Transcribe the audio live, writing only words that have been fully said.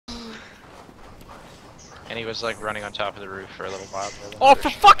And he was like running on top of the roof for a little while. Oh, for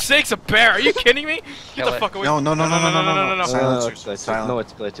fuck's sakes, a bear! Are you kidding me? Get the fuck away! No. No. Silencers. It's glitch. No,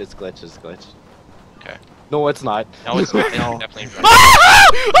 it's glitch. It's glitch. It's glitch. Okay. No, it's not. No, it's not. No. Definitely running.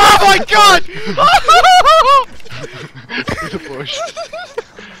 Oh my god! The bush.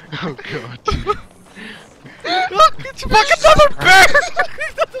 Oh god. It's fucking another bear!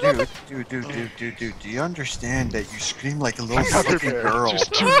 Dude, do you understand that you scream like a little Another fucking bear. girl?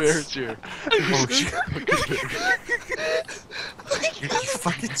 Just 2 bears here. Oh shit. You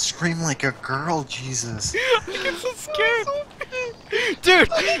fucking scream like a girl, Jesus. I get so scared. Dude,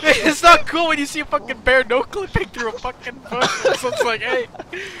 it's not cool when you see a fucking bear no-clipping through a fucking bush. So it's like, hey.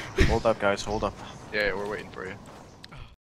 Hold up, guys, hold up. Yeah, we're waiting for you.